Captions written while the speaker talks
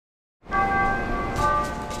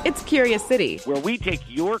It's Curious City, where we take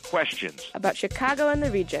your questions about Chicago and the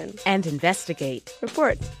region and investigate,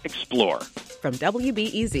 report, explore. From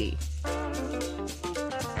WBEZ.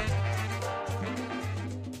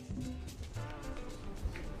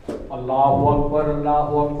 Allahu Akbar,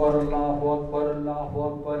 Allahu Akbar, Allahu Akbar, Allahu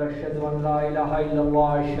Akbar, Ashhadu an la ilaha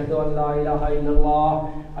illallah, Ashhadu an la ilaha illallah,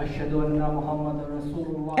 Ashhadu anna Muhammadan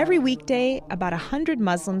Rasulullah. Every weekday, about 100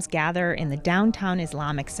 Muslims gather in the downtown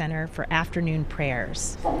Islamic Center for afternoon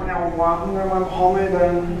prayers. Allahu Akbar.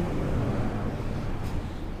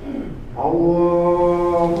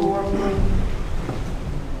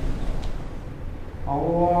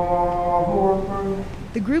 Allahu Akbar.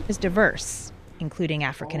 The group is diverse, including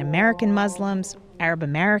African American Muslims, Arab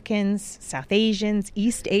Americans, South Asians,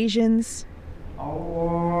 East Asians.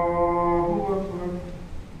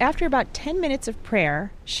 After about 10 minutes of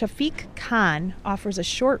prayer, Shafiq Khan offers a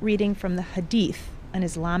short reading from the Hadith, an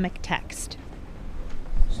Islamic text.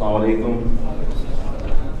 Assalamu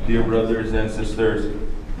alaikum. Dear brothers and sisters,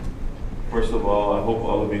 first of all, I hope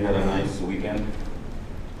all of you had a nice weekend.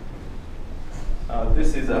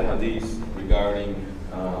 This is a hadith regarding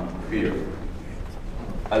fear.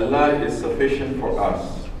 Allah is sufficient for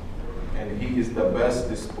us, and He is the best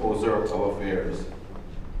disposer of affairs.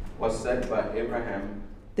 Was said by Abraham.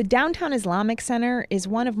 The Downtown Islamic Center is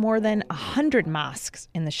one of more than 100 mosques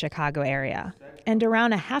in the Chicago area, and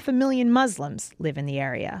around 500,000 Muslims live in the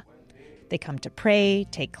area. They come to pray,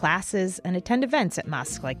 take classes, and attend events at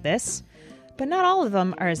mosques like this, but not all of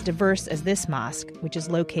them are as diverse as this mosque, which is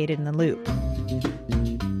located in the Loop.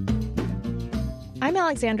 I'm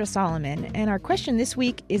Alexandra Solomon, and our question this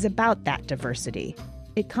week is about that diversity.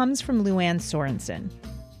 It comes from Luann Sorensen.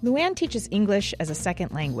 Luann teaches English as a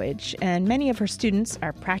second language, and many of her students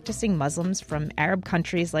are practicing Muslims from Arab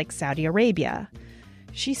countries like Saudi Arabia.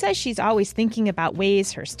 She says she's always thinking about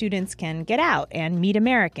ways her students can get out and meet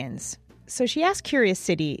Americans. So she asked Curious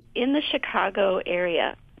City, in the Chicago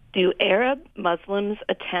area, do Arab Muslims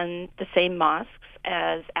attend the same mosques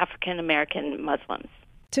as African American Muslims?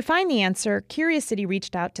 To find the answer, Curious City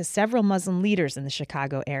reached out to several Muslim leaders in the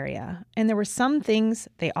Chicago area, and there were some things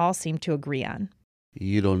they all seemed to agree on.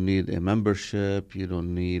 You don't need a membership, you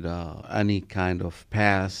don't need any kind of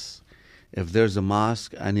pass. If there's a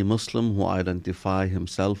mosque, any Muslim who identify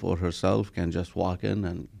himself or herself can just walk in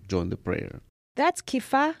and join the prayer. That's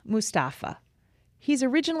Kifa Mustafa. He's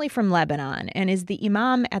originally from Lebanon and is the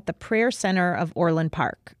imam at the Prayer Center of Orland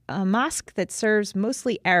Park, a mosque that serves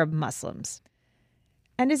mostly Arab Muslims.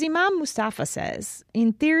 And as Imam Mustafa says,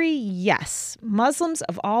 in theory, yes, Muslims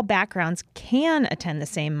of all backgrounds can attend the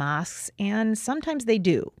same mosques, and sometimes they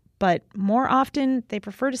do. But more often, they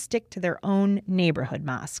prefer to stick to their own neighborhood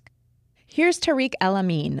mosque. Here's Tariq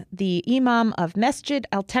El-Amin, the imam of Masjid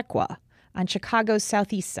Al-Taqwa on Chicago's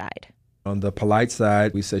southeast side. On the polite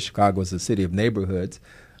side, we say Chicago is a city of neighborhoods,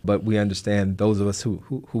 but we understand, those of us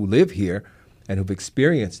who live here and who've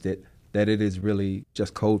experienced it, that it is really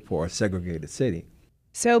just code for a segregated city.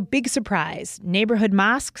 So, big surprise, neighborhood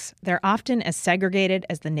mosques, they're often as segregated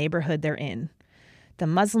as the neighborhood they're in. The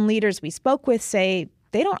Muslim leaders we spoke with say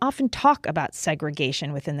they don't often talk about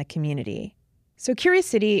segregation within the community. So Curious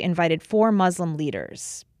City invited 4 Muslim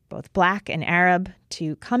leaders, both Black and Arab,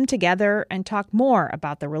 to come together and talk more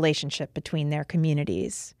about the relationship between their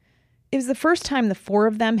communities. It was the first time the 4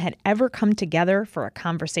 of them had ever come together for a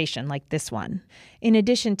conversation like this one. In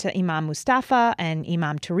addition to Imam Mustafa and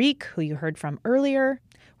Imam Tariq, who you heard from earlier,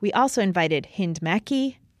 we also invited Hind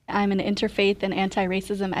Maki. I'm an interfaith and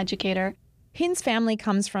anti-racism educator. Hind's family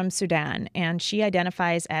comes from Sudan, and she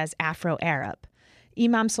identifies as Afro-Arab.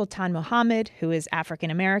 Imam Sultan Muhammad, who is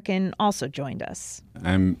African-American, also joined us.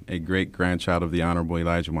 I'm a great-grandchild of the Honorable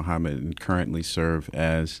Elijah Muhammad and currently serve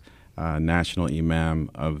as National Imam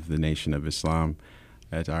of the Nation of Islam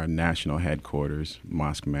at our national headquarters,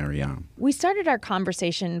 Mosque Mariam. We started our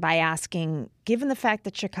conversation by asking, given the fact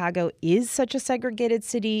that Chicago is such a segregated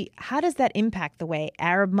city, how does that impact the way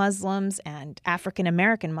Arab Muslims and African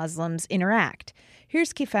American Muslims interact?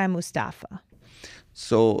 Here's Kifa Mustafa.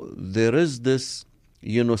 So there is this,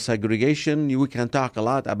 segregation. We can talk a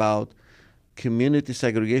lot about community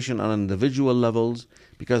segregation on individual levels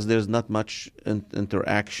because there's not much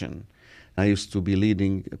interaction. I used to be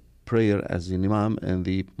leading prayer as an imam in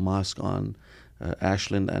the mosque on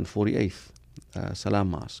Ashland and 48th, Salam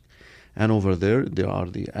Mosque. And over there are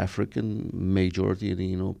the African majority,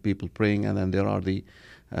 people praying, and then there are the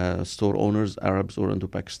store owners, Arabs or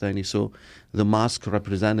Indo-Pakistani. So the mosque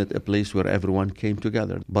represented a place where everyone came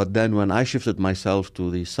together. But then when I shifted myself to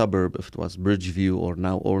the suburb, if it was Bridgeview or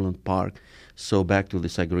now Orland Park, so back to the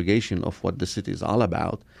segregation of what the city is all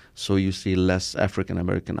about, so you see less African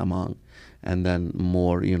American among, and then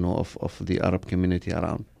more, of the Arab community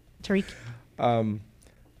around. Tariq?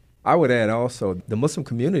 I would add also, the Muslim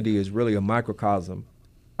community is really a microcosm,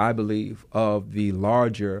 I believe, of the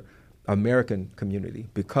larger American community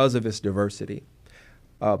because of its diversity.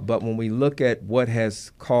 But when we look at what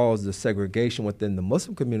has caused the segregation within the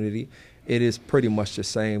Muslim community, it is pretty much the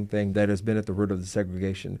same thing that has been at the root of the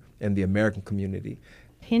segregation in the American community.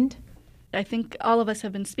 Hind? I think all of us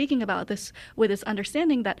have been speaking about this with this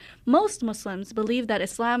understanding that most Muslims believe that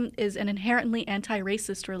Islam is an inherently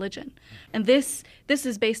anti-racist religion. And this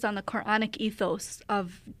is based on the Quranic ethos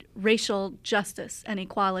of racial justice and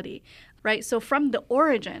equality. Right? So from the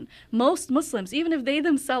origin, most Muslims, even if they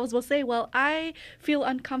themselves will say, well, I feel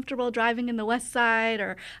uncomfortable driving in the West Side,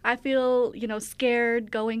 or I feel,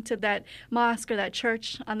 scared going to that mosque or that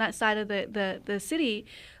church on that side of the city,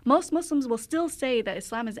 most Muslims will still say that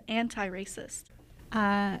Islam is anti-racist.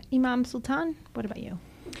 Imam Sultan, what about you?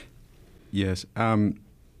 Yes.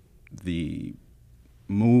 The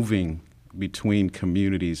moving between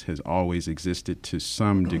communities has always existed to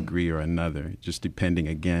some degree or another, just depending,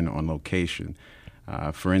 again, on location.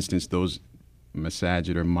 For instance, those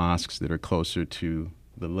masajid or mosques that are closer to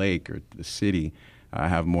the lake or the city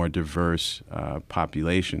have more diverse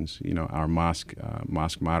populations. Our mosque,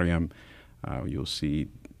 Mosque Mariam, you'll see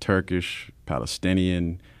Turkish,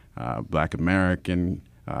 Palestinian, Black American,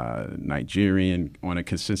 Nigerian on a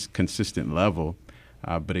consistent level,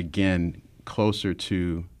 but again, closer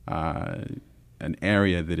to an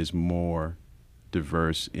area that is more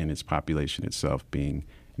diverse in its population itself, being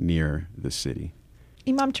near the city.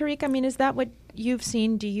 Imam Tariq, is that what you've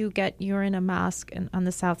seen? You're in a mosque on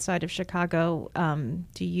the south side of Chicago.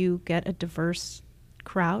 Do you get a diverse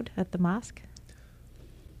crowd at the mosque?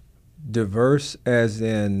 Diverse as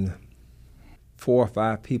in 4 or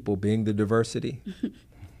 5 people being the diversity.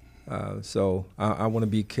 So I want to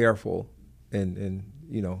be careful in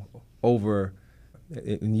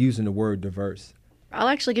using the word diverse. I'll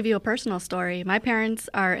actually give you a personal story. My parents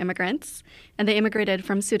are immigrants, and they immigrated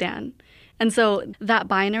from Sudan. And so that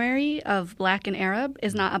binary of Black and Arab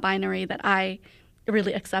is not a binary that I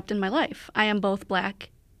really accept in my life. I am both Black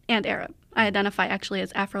and Arab. I identify actually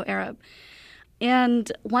as Afro-Arab. And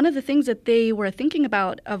one of the things that they were thinking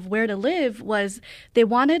about of where to live was they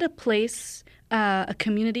wanted a place, a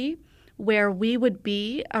community, where we would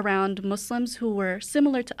be around Muslims who were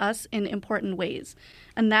similar to us in important ways.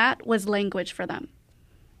 And that was language for them.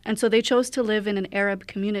 And so they chose to live in an Arab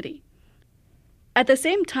community. At the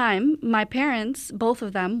same time, my parents, both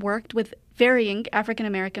of them, worked with varying African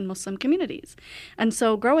American Muslim communities. And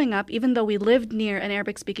so growing up, even though we lived near an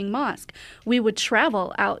Arabic-speaking mosque, we would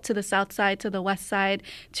travel out to the south side, to the west side,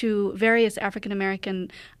 to various African American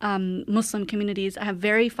Muslim communities. I have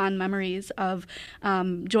very fond memories of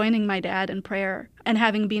joining my dad in prayer and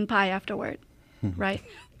having bean pie afterward, right?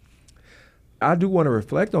 I do want to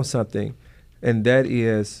reflect on something, and that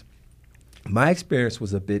is my experience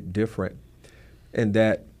was a bit different in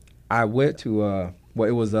that I went to,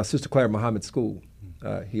 it was Sister Claire Muhammad School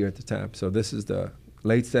here at the time. So this is the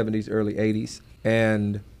late 70s, early 80s.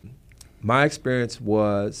 And my experience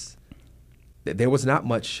was that there was not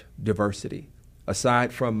much diversity,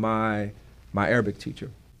 aside from my Arabic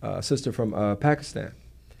teacher, a sister from Pakistan.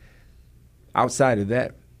 Outside of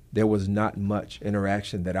that, there was not much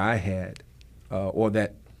interaction that I had or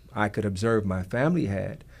that I could observe my family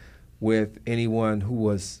had with anyone who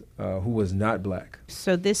was not Black.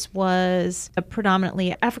 So this was a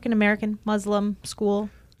predominantly African-American Muslim school?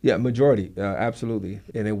 Yeah, majority, absolutely.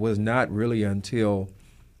 And it was not really until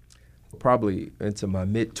probably into my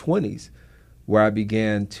mid-20s where I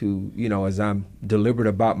began to, as I'm deliberate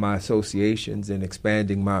about my associations and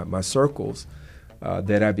expanding my circles,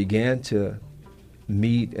 that I began to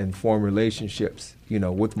meet and form relationships,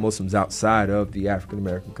 with Muslims outside of the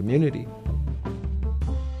African-American community.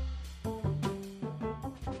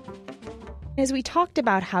 As we talked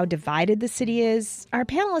about how divided the city is, our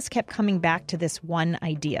panelists kept coming back to this one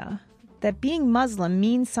idea, that being Muslim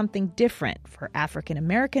means something different for African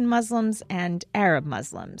American Muslims and Arab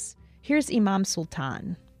Muslims. Here's Imam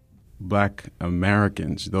Sultan. Black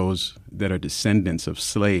Americans, those that are descendants of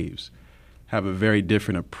slaves, have a very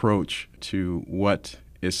different approach to what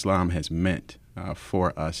Islam has meant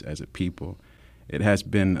for us as a people. It has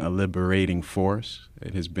been a liberating force.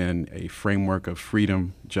 It has been a framework of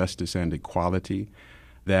freedom, justice, and equality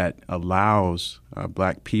that allows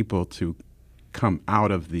Black people to come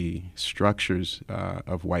out of the structures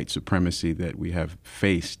of white supremacy that we have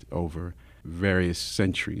faced over various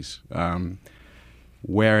centuries.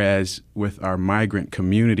 Whereas with our migrant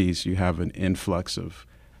communities, you have an influx of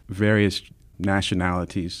various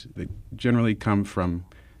nationalities that generally come from,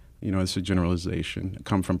 it's a generalization,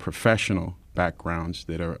 come from professional backgrounds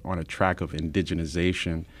that are on a track of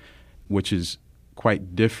indigenization, which is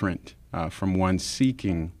quite different from one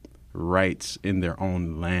seeking rights in their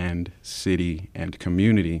own land, city, and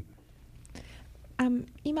community.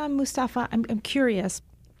 Imam Mustafa, I'm curious.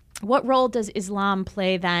 What role does Islam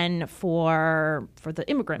play then for the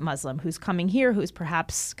immigrant Muslim who's coming here, who's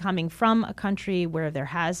perhaps coming from a country where there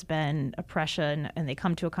has been oppression, and they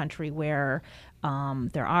come to a country where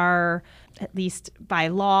there are, at least by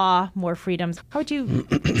law, more freedoms? How would you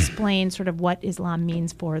explain sort of what Islam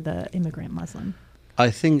means for the immigrant Muslim?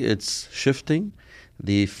 I think it's shifting.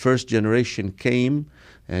 The first generation came,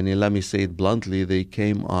 and let me say it bluntly, they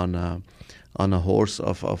came on a horse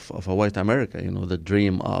of a white America, the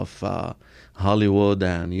dream of Hollywood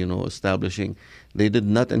and, establishing. They did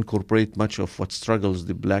not incorporate much of what struggles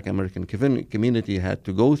the Black American community had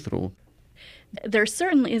to go through. There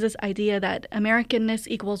certainly is this idea that Americanness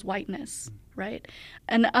equals whiteness, right?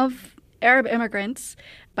 And of Arab immigrants,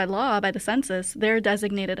 by law, by the census, they're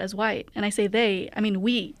designated as white. And I say they, I mean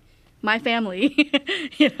we, my family,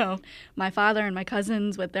 my father and my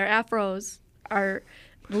cousins with their afros are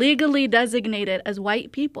legally designated as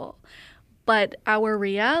white people. But our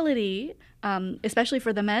reality, especially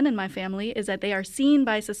for the men in my family, is that they are seen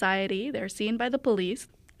by society, they're seen by the police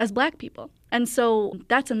as Black people. And so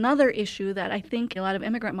that's another issue that I think a lot of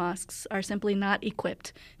immigrant mosques are simply not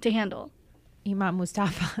equipped to handle. Imam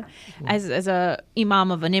Mustafa, as a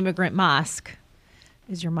imam of an immigrant mosque,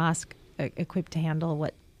 is your mosque equipped to handle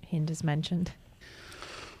what Hind has mentioned?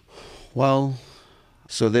 Well,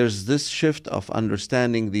 so there's this shift of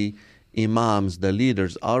understanding the imams, the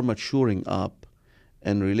leaders, are maturing up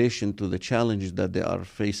in relation to the challenges that they are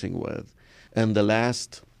facing with. In the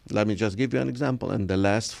last, let me just give you an example. In the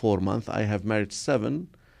last 4 months, I have married 7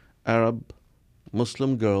 Arab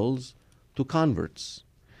Muslim girls to converts,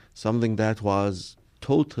 something that was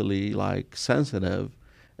totally sensitive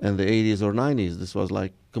in the 80s or 90s. This was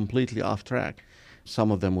completely off track.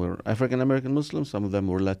 Some of them were African-American Muslims, some of them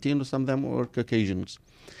were Latino, some of them were Caucasians.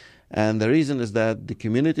 And the reason is that the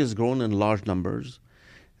community has grown in large numbers.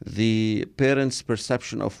 The parents'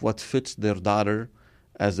 perception of what fits their daughter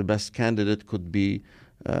as the best candidate could be,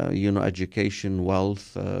 education,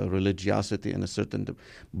 wealth, religiosity, and a certain...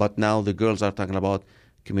 But now the girls are talking about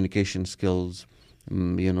communication skills,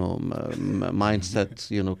 mindsets,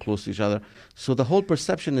 close to each other. So the whole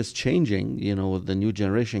perception is changing, with the new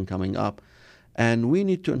generation coming up. And we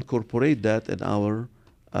need to incorporate that in our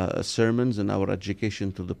sermons and our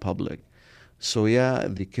education to the public. So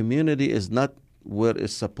the community is not where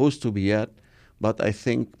it's supposed to be yet, but I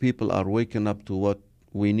think people are waking up to what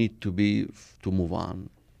we need to be to move on.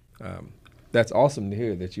 That's awesome to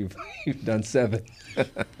hear that you've done 7.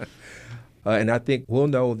 And I think we'll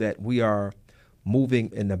know that we are moving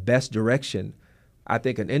in the best direction. I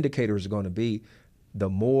think an indicator is going to be the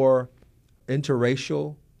more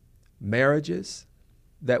interracial marriages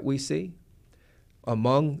that we see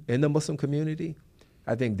in the Muslim community.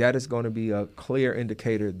 I think that is going to be a clear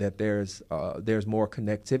indicator that there's more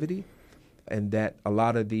connectivity, and that a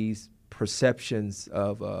lot of these perceptions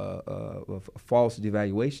of false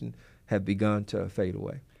devaluation have begun to fade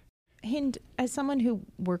away. Hind, as someone who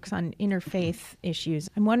works on interfaith issues,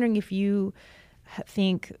 I'm wondering if you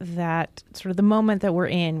think that sort of the moment that we're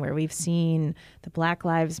in, where we've seen the Black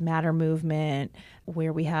Lives Matter movement,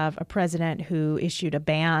 where we have a president who issued a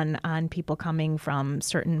ban on people coming from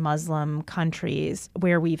certain Muslim countries,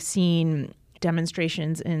 where we've seen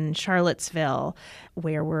demonstrations in Charlottesville,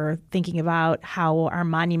 where we're thinking about how our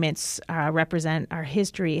monuments represent our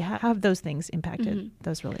history, how have those things impacted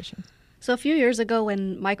those relations? So a few years ago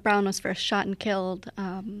when Mike Brown was first shot and killed,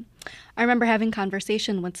 I remember having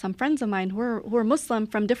conversation with some friends of mine who were Muslim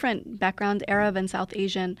from different backgrounds, Arab and South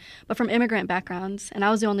Asian, but from immigrant backgrounds, and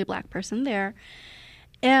I was the only Black person there.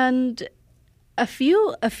 And a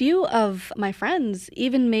few of my friends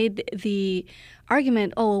even made the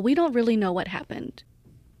argument, oh, well, we don't really know what happened.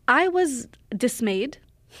 I was dismayed,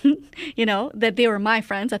 that they were my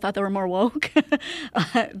friends. I thought they were more woke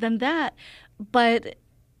than that. But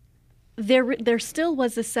there still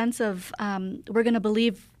was a sense of we're going to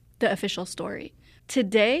believe the official story.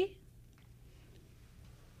 Today,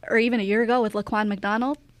 or even a year ago with Laquan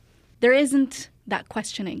McDonald, there isn't that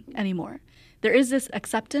questioning anymore. There is this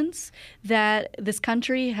acceptance that this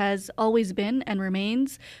country has always been and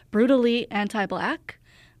remains brutally anti-Black,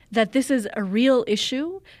 that this is a real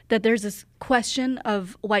issue, that there's this question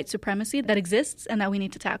of white supremacy that exists and that we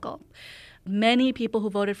need to tackle. Many people who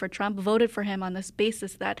voted for Trump voted for him on this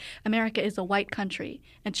basis that America is a white country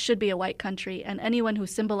and should be a white country, and anyone who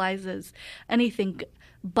symbolizes anything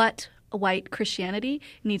but white Christianity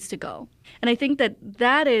needs to go. And I think that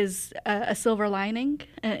that is a silver lining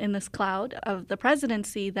in this cloud of the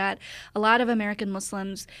presidency, that a lot of American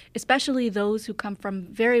Muslims, especially those who come from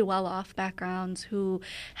very well-off backgrounds, who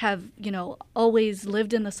have, always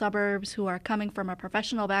lived in the suburbs, who are coming from a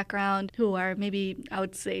professional background, who are maybe, I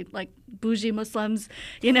would say, like bougie Muslims,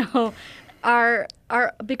 are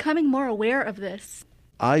becoming more aware of this.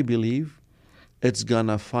 I believe it's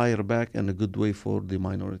gonna fire back in a good way for the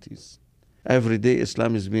minorities. Every day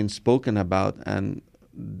Islam is being spoken about, and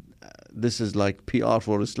this is like PR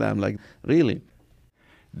for Islam, like really.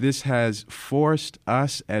 This has forced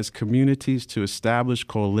us as communities to establish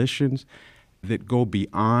coalitions that go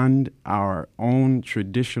beyond our own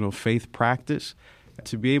traditional faith practice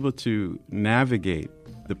to be able to navigate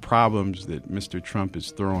the problems that Mr. Trump is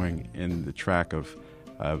throwing in the track of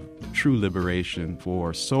true liberation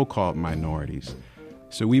for so-called minorities.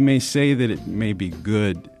 So we may say that it may be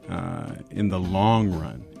good in the long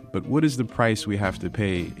run, but what is the price we have to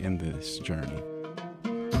pay in this journey?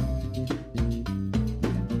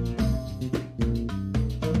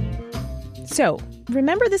 So,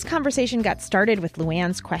 remember this conversation got started with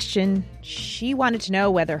Luann's question? She wanted to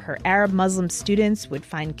know whether her Arab Muslim students would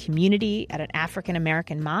find community at an African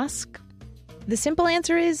American mosque. The simple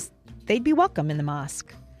answer is they'd be welcome in the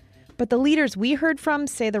mosque. But the leaders we heard from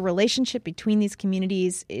say the relationship between these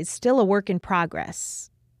communities is still a work in progress.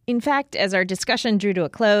 In fact, as our discussion drew to a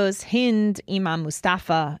close, Hind, Imam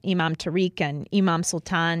Mustafa, Imam Tariq, and Imam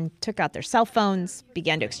Sultan took out their cell phones,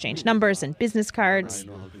 began to exchange numbers and business cards.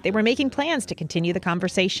 They were making plans to continue the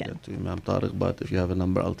conversation. To Imam Tariq, but if you have a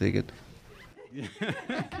number, I'll take it.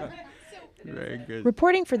 Very good.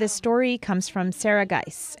 Reporting for this story comes from Sarah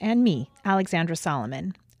Geis and me, Alexandra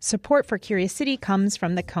Solomon. Support for Curious City comes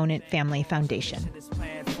from the Conant Family Foundation.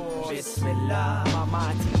 Bismillah,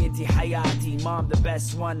 mamati inti hayati, mom the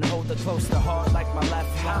best one, hold her close to heart like my left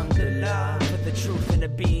hand. Alhamdulillah, for the truth in the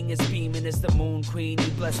being is beaming as the moon queen. You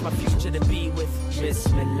bless my future to be with.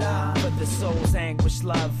 Bismillah, for the soul's anguish,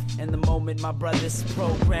 love, and the moment my brothers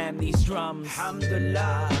program these drums.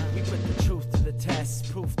 Alhamdulillah, we put the truth to the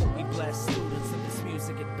test, proof that we bless students of this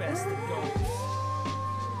music at best it goes.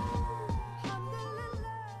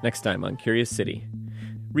 Next time on Curious City.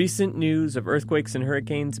 Recent news of earthquakes and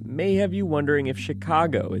hurricanes may have you wondering if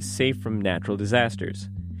Chicago is safe from natural disasters.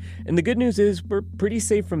 And the good news is we're pretty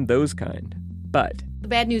safe from those kind. But the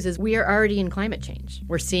bad news is we are already in climate change.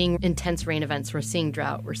 We're seeing intense rain events. We're seeing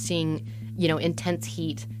drought. We're seeing, intense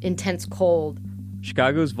heat, intense cold.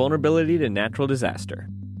 Chicago's vulnerability to natural disaster.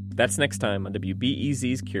 That's next time on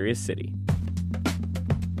WBEZ's Curious City.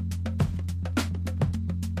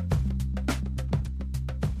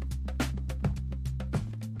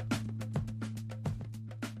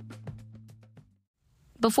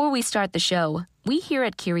 Before we start the show, we here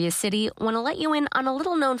at Curious City want to let you in on a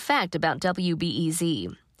little-known fact about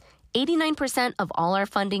WBEZ. 89% of all our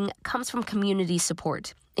funding comes from community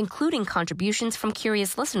support, including contributions from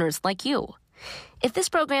curious listeners like you. If this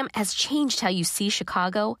program has changed how you see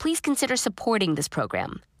Chicago, please consider supporting this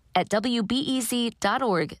program at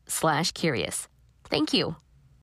wbez.org/curious. Thank you.